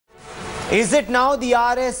Is it now the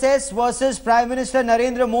RSS versus Prime Minister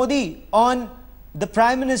Narendra Modi on the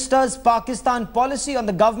Prime Minister's Pakistan policy, on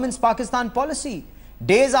the government's Pakistan policy?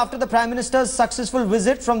 Days after the Prime Minister's successful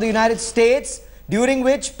visit from the United States, during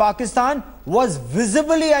which Pakistan was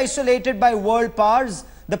visibly isolated by world powers,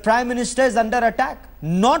 the Prime Minister is under attack,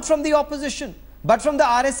 not from the opposition, but from the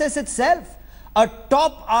RSS itself. A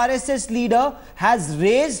top RSS leader has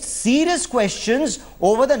raised serious questions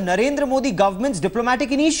over the Narendra Modi government's diplomatic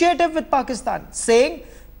initiative with Pakistan, saying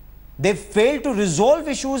they failed to resolve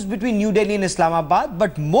issues between New Delhi and Islamabad,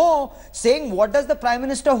 but more saying, what does the Prime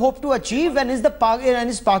Minister hope to achieve, and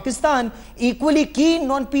is Pakistan equally keen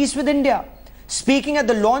on peace with India? Speaking at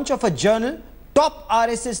the launch of a journal, top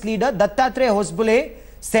RSS leader Dattatreya Hosabale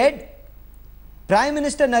said Prime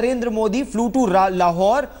Minister Narendra Modi flew to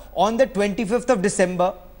Lahore on the 25th of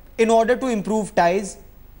December in order to improve ties.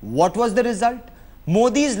 What was the result?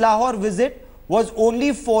 Modi's Lahore visit was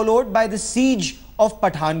only followed by the siege of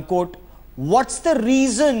Pathankot. What's the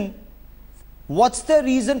reason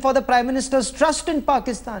for the Prime Minister's trust in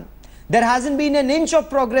Pakistan? There hasn't been an inch of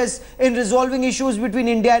progress in resolving issues between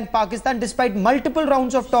India and Pakistan despite multiple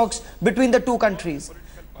rounds of talks between the two countries.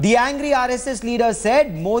 The angry RSS leader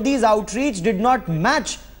said Modi's outreach did not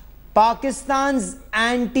match Pakistan's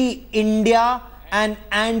anti-India and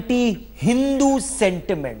anti-Hindu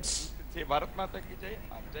sentiments.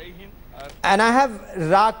 And I have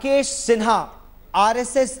Rakesh Sinha,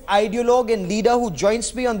 RSS ideologue and leader, who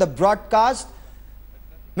joins me on the broadcast.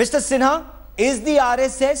 Mr. Sinha, is the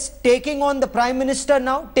RSS taking on the Prime Minister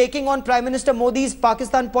now, taking on Prime Minister Modi's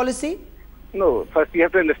Pakistan policy? No, first you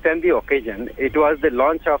have to understand the occasion. It was the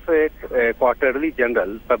launch of a quarterly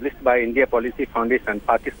journal published by India Policy Foundation,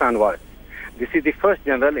 Pakistan Watch. This is the first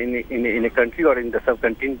journal in a country or in the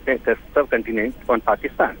subcontinent on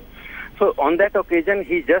Pakistan. So on that occasion,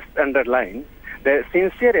 he just underlined the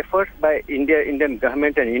sincere efforts by Indian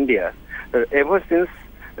government and India ever since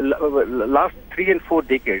last 3 and 4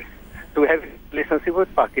 decades to have a relationship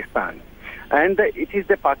with Pakistan. And it is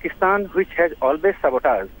the Pakistan which has always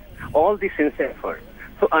sabotaged all the sincere efforts.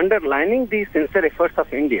 So underlining the sincere efforts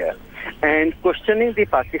of India and questioning the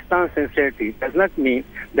Pakistan sincerity does not mean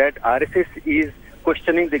that RSS is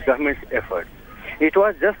questioning the government's efforts. It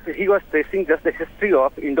was just, he was tracing just the history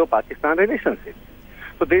of Indo-Pakistan relationship.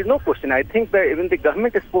 So there is no question. I think that even the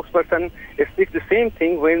government spokesperson speaks the same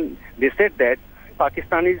thing when they said that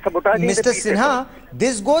Pakistan is sabotaging Mr. Sinha,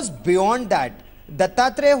 this goes beyond that.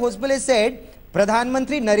 Dattatreya Hosabale said,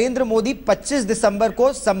 प्रधानमंत्री नरेंद्र मोदी 25 दिसंबर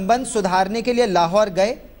को संबंध सुधारने के लिए लाहौर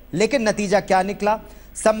गए, लेकिन नतीजा क्या निकला?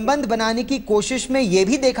 संबंध बनाने की कोशिश में यह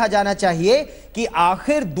भी देखा जाना चाहिए कि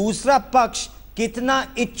आखिर दूसरा पक्ष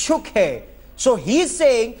कितना इच्छुक है. So he is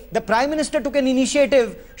saying the Prime Minister took an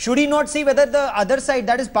initiative. Should he not see whether the other side,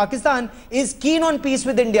 that is Pakistan, is keen on peace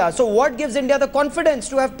with India? So what gives India the confidence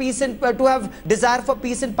to have peace and to have desire for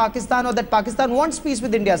peace in Pakistan, or that Pakistan wants peace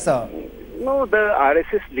with India, sir? No, the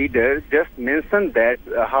RSS leader just mentioned that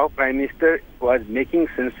how Prime Minister was making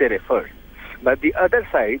sincere efforts, but the other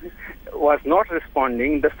side was not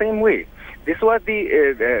responding the same way. This was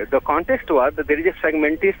the context was that there is a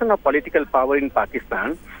fragmentation of political power in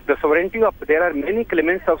Pakistan. The sovereignty of, there are many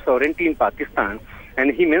claimants of sovereignty in Pakistan, and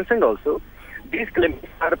he mentioned also these claimants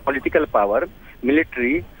are political power,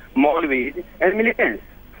 military, Maulvis, and militants.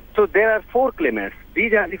 So there are 4 claimants.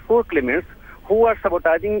 These are the 4 claimants who are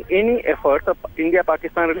sabotaging any efforts of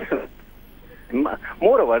India-Pakistan relations.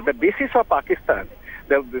 Moreover, the basis of Pakistan,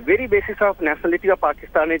 the very basis of nationality of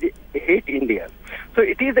Pakistan is hate India. So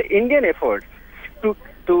it is the Indian efforts to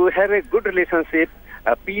have a good relationship,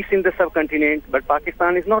 peace in the subcontinent, but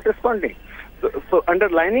Pakistan is not responding. So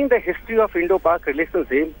underlining the history of Indo-Pak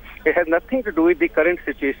relationship, it has nothing to do with the current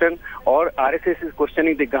situation or RSS is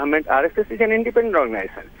questioning the government. RSS is an independent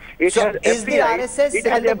organization. It has every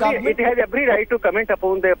right to comment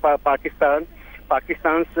upon the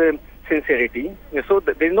Pakistan's sincerity. So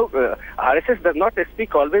there is no RSS does not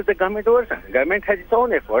speak always the government version. Government has its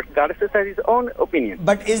own efforts. RSS has its own opinion.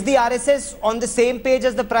 But is the RSS on the same page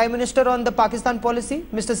as the Prime Minister on the Pakistan policy,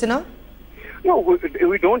 Mr. Sinha? No,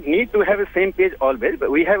 we don't need to have the same page always,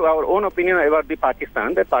 but we have our own opinion about the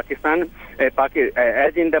Pakistan. That Pakistan,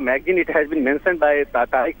 as in the magazine, it has been mentioned by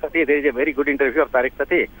Tariq Fateh. There is a very good interview of Tariq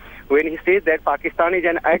Fateh when he says that Pakistan is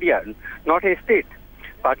an idea, not a state.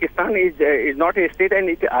 Pakistan is not a state,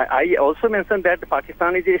 and I also mentioned that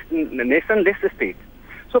Pakistan is a nationless state.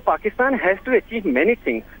 So Pakistan has to achieve many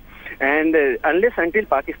things. And unless until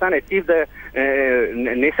Pakistan achieves the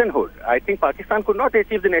nationhood, I think Pakistan could not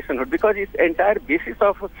achieve the nationhood because its entire basis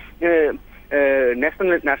of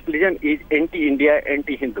nationalism is anti-India,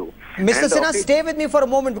 anti-Hindu. Mr. Sinha, stay with me for a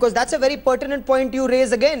moment, because that's a very pertinent point you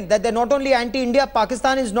raise again, that they're not only anti-India.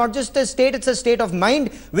 Pakistan is not just a state, it's a state of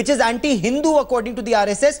mind, which is anti-Hindu according to the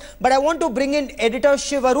RSS. But I want to bring in editor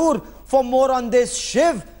Shiv Arur for more on this.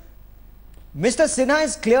 Shiv, Mr. Sinha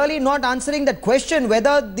is clearly not answering that question,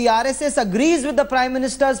 whether the RSS agrees with the Prime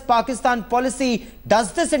Minister's Pakistan policy.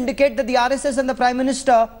 Does this indicate that the RSS and the Prime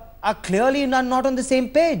Minister are clearly not on the same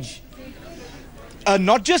page?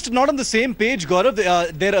 Not just not on the same page, Gaurav.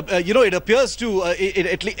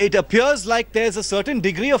 It appears like there's a certain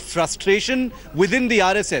degree of frustration within the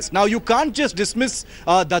RSS. Now, you can't just dismiss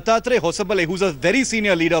Dattatreya Hosabale, who's a very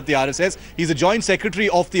senior leader of the RSS. He's a joint secretary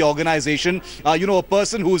of the organization. A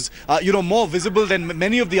person who's more visible than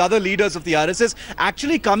many of the other leaders of the RSS,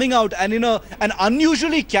 actually coming out and in an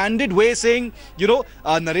unusually candid way saying,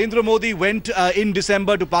 Narendra Modi went in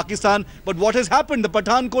December to Pakistan, but what has happened? The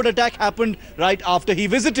Pathankot attack happened right after he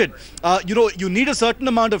visited. You need a certain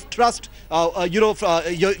amount of trust.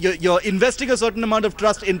 You're investing a certain amount of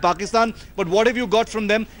trust in Pakistan, but what have you got from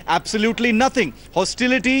them? Absolutely nothing.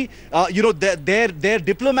 Hostility, their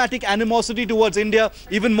diplomatic animosity towards India,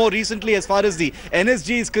 even more recently as far as the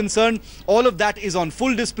NSG is concerned, all of that is on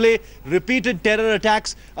full display. Repeated terror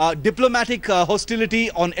attacks, diplomatic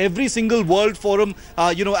hostility on every single world forum,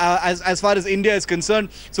 as far as India is concerned.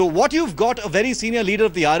 So what you've got a very senior leader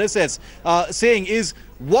of the RSS saying is,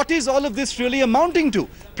 what is all of this really amounting to?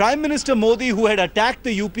 Prime Minister Modi, who had attacked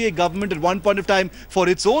the UPA government at one point of time for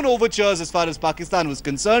its own overtures as far as Pakistan was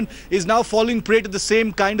concerned, is now falling prey to the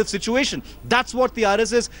same kind of situation. That's what the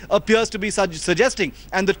RSS appears to be suggesting.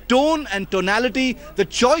 And the tone and tonality, the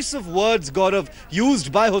choice of words, Gaurav,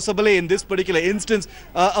 used by Hosabale in this particular instance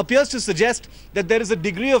appears to suggest that there is a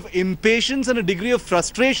degree of impatience and a degree of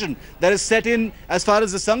frustration that is set in as far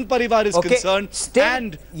as the Sangh Parivar is concerned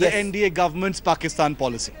and the NDA government's Pakistan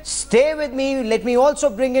policy. Stay with me. Let me also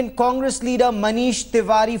bring in Congress leader Manish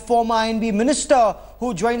Tiwari, former INB minister,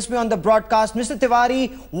 who joins me on the broadcast. Mr.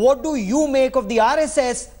 Tiwari, what do you make of the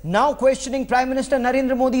RSS now questioning Prime Minister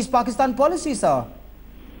Narendra Modi's Pakistan policy, sir?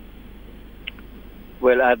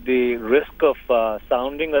 Well, at the risk of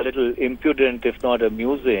sounding a little impudent, if not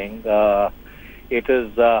amusing, it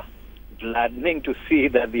is gladdening to see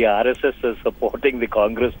that the RSS is supporting the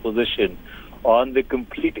Congress position on the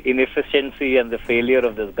complete inefficiency and the failure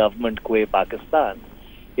of this government coup Pakistan.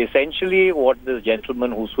 Essentially, what this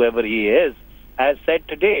gentleman, whosoever he is, has said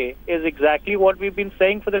today is exactly what we've been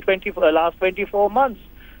saying for the last 24 months.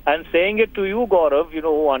 And saying it to you, Gaurav,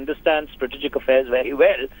 who understands strategic affairs very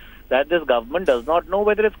well, that this government does not know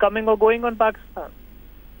whether it's coming or going on Pakistan.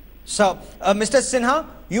 So, Mr. Sinha,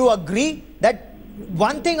 you agree that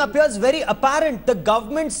one thing appears very apparent: the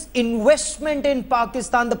government's investment in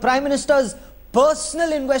Pakistan, the Prime Minister's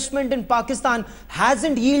personal investment in Pakistan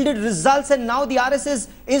hasn't yielded results, and now the RSS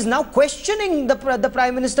is now questioning the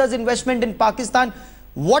Prime Minister's investment in Pakistan.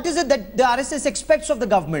 What is it that the RSS expects of the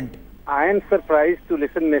government? I am surprised to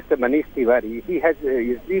listen Mr. Manish Tiwari. He has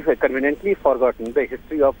easily conveniently forgotten the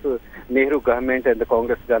history of the Nehru government and the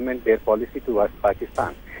Congress government, their policy towards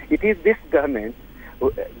Pakistan. It is this government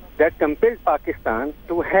that compelled Pakistan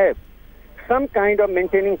to have some kind of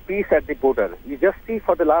maintaining peace at the border. You just see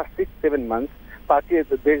for the last 6-7 months,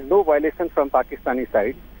 there is no violation from Pakistani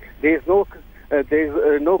side. There is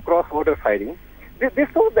no cross-border firing. This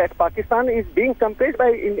shows that Pakistan is being compelled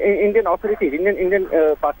by Indian authorities, Indian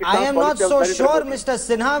Pakistan. I am not so sure, Mr.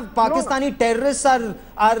 Sinha. Pakistani terrorists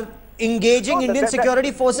are engaging Indian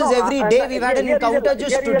security forces every day. We've had an encounter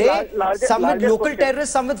just today. Some with local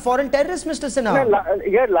terrorists, some with foreign terrorists, Mr. Sinha.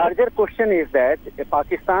 Your larger question is that a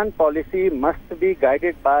Pakistan policy must be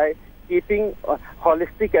guided by keeping a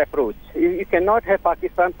holistic approach. You cannot have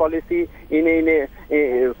Pakistan policy in a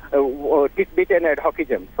tidbit and ad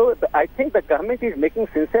hocism. So I think the government is making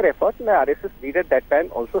sincere effort. The RSS leader at that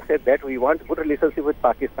time also said that we want good relationship with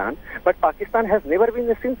Pakistan, but Pakistan has never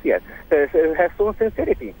been sincere, has shown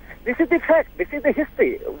sincerity. This is the fact. This is the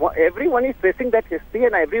history. Everyone is tracing that history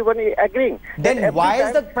and everyone is agreeing. Then why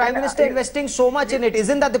is the Prime Minister investing so much in it?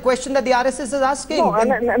 Isn't that the question that the RSS is asking?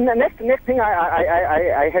 No, next thing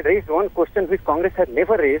I had raised one question which Congress had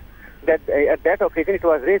never raised. That at that occasion it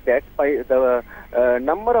was raised that by the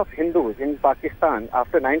number of Hindus in Pakistan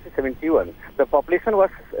after 1971, the population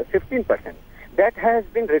was 15%. That has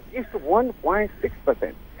been reduced to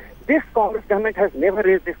 1.6%. This Congress government has never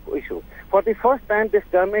raised this issue. For the first time, this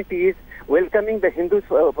government is welcoming the Hindus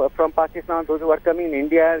from Pakistan, those who are coming in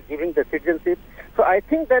India, giving the citizenship. So I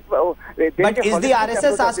think that... but is the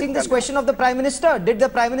RSS asking this question of the Prime Minister? Did the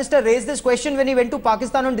Prime Minister raise this question when he went to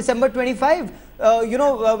Pakistan on December 25?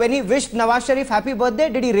 When he wished Nawaz Sharif happy birthday,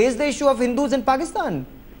 did he raise the issue of Hindus in Pakistan?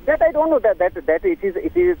 That I don't know, that it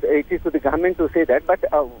is to the government to say that, but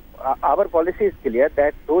our policy is clear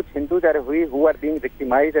that those Hindus who are being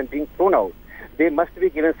victimized and being thrown out, they must be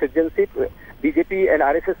given citizenship. BJP and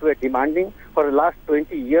RSS were demanding for the last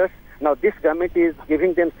 20 years. Now this government is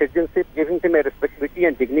giving them citizenship, giving them a respectability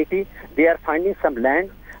and dignity. They are finding some land.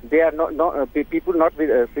 They are people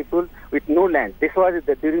with no land. This was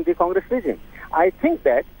during the Congress regime. I think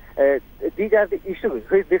that these are the issues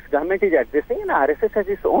which this government is addressing, and RSS has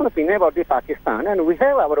its own opinion about the Pakistan, and we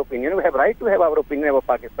have our opinion. We have right to have our opinion about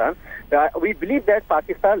Pakistan. We believe that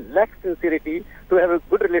Pakistan lacks sincerity to have a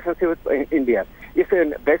good relationship with India. If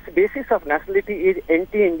the basis of nationality is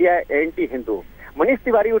anti-India, anti-Hindu, Manish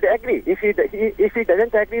Tiwari would agree. If he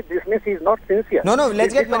doesn't agree, this means he is not sincere. No,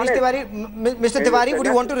 let's get Manish Tiwari. Mr. Tiwari, would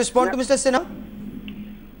you want to respond to Mr. Sinha?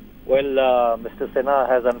 Well, Mr. Sinha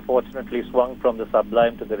has unfortunately swung from the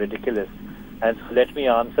sublime to the ridiculous, and so let me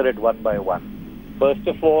answer it one by one. First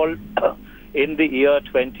of all, in the year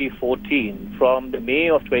 2014, from the May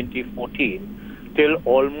of 2014 till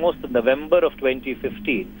almost November of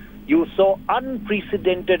 2015, you saw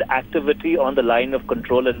unprecedented activity on the line of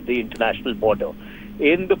control at the international border.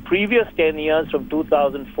 In the previous 10 years, from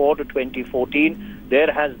 2004 to 2014,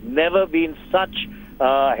 there has never been such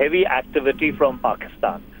heavy activity from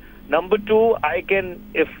Pakistan. Number two, I can,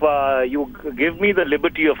 if you give me the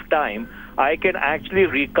liberty of time, I can actually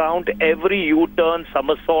recount every U-turn,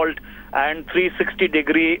 somersault and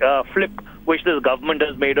 360-degree flip which this government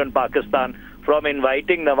has made on Pakistan, from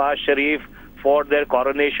inviting Nawaz Sharif for their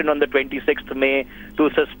coronation on the 26th May to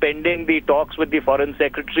suspending the talks with the Foreign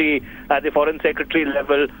Secretary at the Foreign Secretary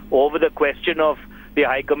level over the question of the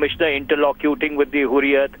High Commissioner interlocuting with the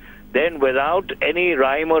Hurriyat. Then, without any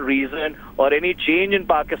rhyme or reason or any change in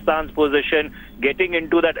Pakistan's position, getting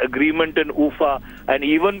into that agreement in UFA. And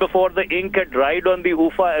even before the ink had dried on the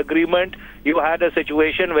UFA agreement, you had a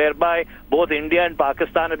situation whereby both India and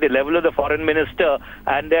Pakistan, at the level of the foreign minister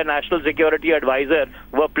and their national security advisor,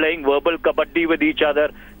 were playing verbal kabaddi with each other.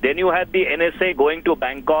 Then you had the NSA going to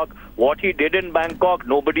Bangkok. What he did in Bangkok,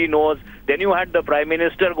 nobody knows. Then you had the Prime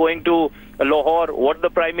Minister going to Lahore. What the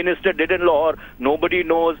Prime Minister did in Lahore, nobody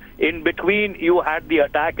knows. In between, you had the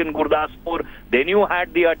attack in Gurdaspur. Then you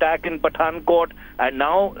had the attack in Pathankot. And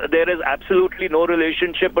now there is absolutely no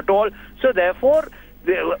relationship at all. So therefore,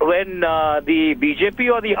 when the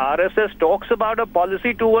BJP or the RSS talks about a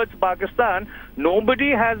policy towards Pakistan, nobody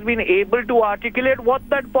has been able to articulate what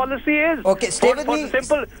that policy is. Okay, stay with me.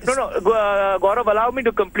 Gaurav, allow me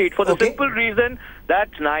to complete. For the simple reason that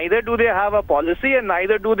neither do they have a policy and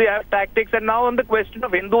neither do they have tactics. And now on the question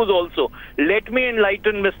of Hindus also, let me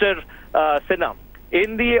enlighten Mr. Sinha.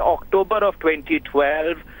 In the October of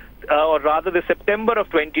 2012, or rather the September of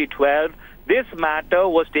 2012, this matter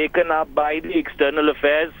was taken up by the External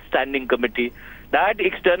Affairs Standing Committee. That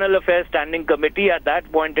External Affairs Standing Committee at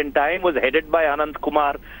that point in time was headed by Anand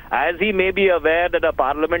Kumar. As he may be aware that a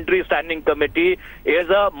Parliamentary Standing Committee is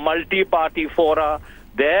a multi-party fora.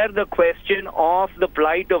 There the question of the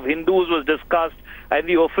plight of Hindus was discussed, and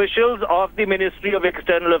the officials of the Ministry of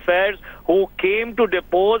External Affairs who came to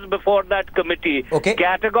depose before that committee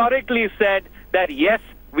categorically said that yes,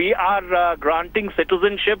 we are granting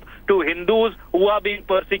citizenship to Hindus who are being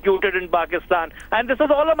persecuted in Pakistan. And this is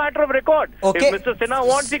all a matter of record. If Mr. Sinha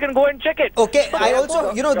wants, he can go and check it. Okay, I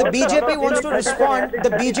also, the BJP wants to respond.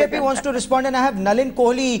 The BJP wants to respond, and I have Nalin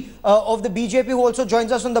Kohli of the BJP who also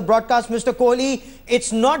joins us on the broadcast. Mr. Kohli,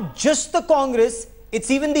 it's not just the Congress, it's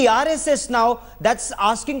even the RSS now that's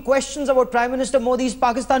asking questions about Prime Minister Modi's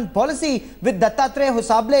Pakistan policy, with Dattatreya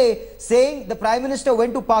Hosabale saying the Prime Minister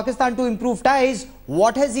went to Pakistan to improve ties.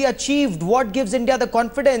 What has he achieved? What gives India the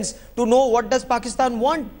confidence to know what does Pakistan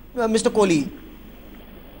want, Mr. Kohli?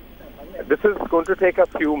 This is going to take a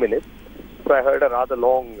few minutes. So I heard a rather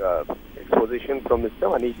long exposition from Mr.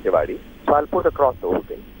 Manish Tiwari. So I'll put across the whole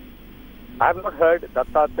thing. I have not heard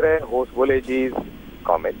Dattatreya Hosabaleji's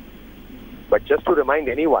comment. But just to remind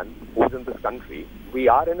anyone who's in this country, we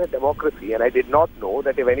are in a democracy, and I did not know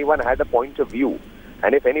that if anyone had a point of view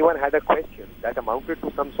and if anyone had a question that amounted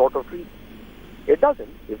to some sort of reason. It doesn't.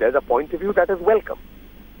 If there's a point of view, that is welcome.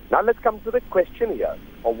 Now let's come to the question here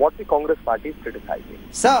of what the Congress party is criticizing.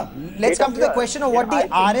 Sir, let's come to the question of what the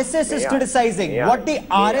RSS is criticizing. What the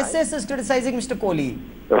RSS is criticizing, Mr. Kohli.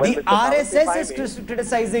 The RSS is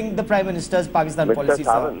criticizing the Prime Minister's Pakistan policy,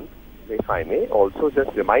 sir. If I may also just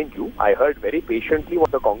remind you, I heard very patiently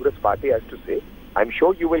what the Congress party has to say. I'm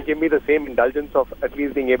sure you will give me the same indulgence of at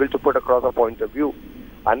least being able to put across a point of view,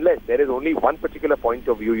 unless there is only one particular point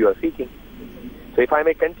of view you are seeking. So if I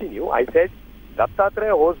may continue, I said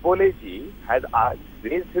Dattatreya Hosabale ji has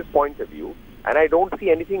raised his point of view, and I don't see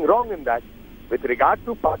anything wrong in that. With regard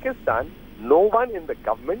to Pakistan, no one in the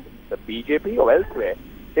government, the BJP or elsewhere,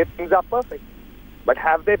 says things are perfect. But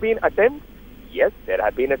have there been attempts? Yes, there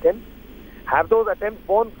have been attempts. Have those attempts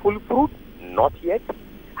borne full fruit? Not yet.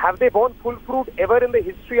 Have they borne full fruit ever in the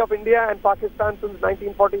history of India and Pakistan since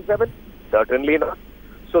 1947? Certainly not.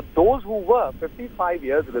 So those who were 55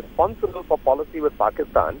 years responsible for policy with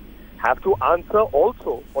Pakistan have to answer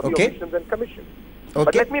also for the omissions and commissions.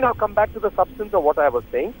 But let me now come back to the substance of what I was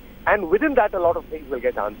saying, and within that a lot of things will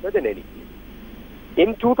get answered in any case.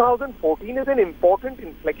 In 2014 is an important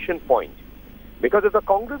inflection point, because if the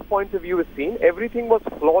Congress point of view is seen, everything was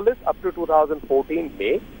flawless up to 2014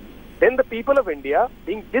 May. Then the people of India,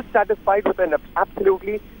 being dissatisfied with an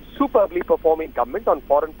absolutely superbly performing government on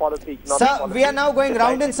foreign policy, economic policy. Sir, we are now going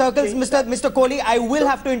round in circles. Mr. Kohli, I will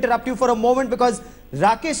have to interrupt you for a moment because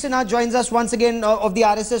Rakesh Sinha joins us once again of the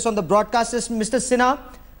RSS on the broadcast system. Mr. Sinha,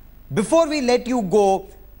 before we let you go,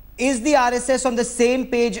 is the RSS on the same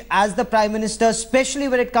page as the Prime Minister, especially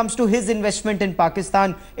when it comes to his investment in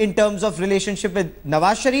Pakistan in terms of relationship with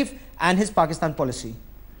Nawaz Sharif and his Pakistan policy?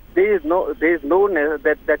 That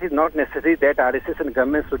is not necessary that RSS and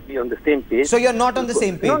government should be on the same page. So you're not on the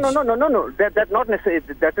same page? No. That's not necessary.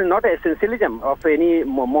 That is not essentialism of any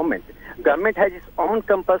moment. Government has its own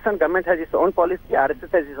compulsion. Government has its own policy.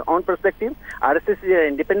 RSS has its own perspective. RSS is an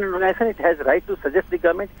independent organization. It has right to suggest the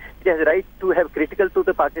government. It has right to have critical to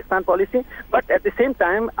the Pakistan policy. But at the same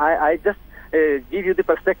time, I just give you the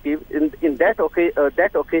perspective. In that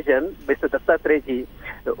occasion, Mr. Dattatreya ji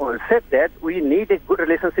said that we need a good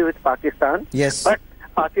relationship with Pakistan. Yes. But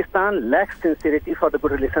Pakistan lacks sincerity for the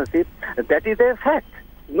good relationship. That is a fact.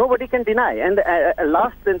 Nobody can deny. And a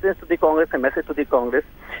last sentence to the Congress, a message to the Congress.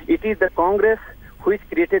 It is the Congress which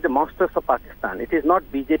created the monsters of Pakistan. It is not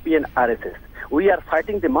BJP and RSS. We are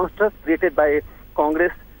fighting the monsters created by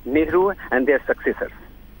Congress, Nehru and their successors.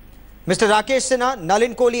 Mr. Rakesh Sinha,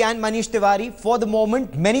 Nalin Kohli and Manish Tiwari, for the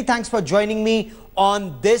moment, many thanks for joining me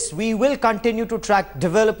on this. We will continue to track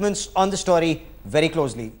developments on the story very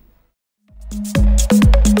closely.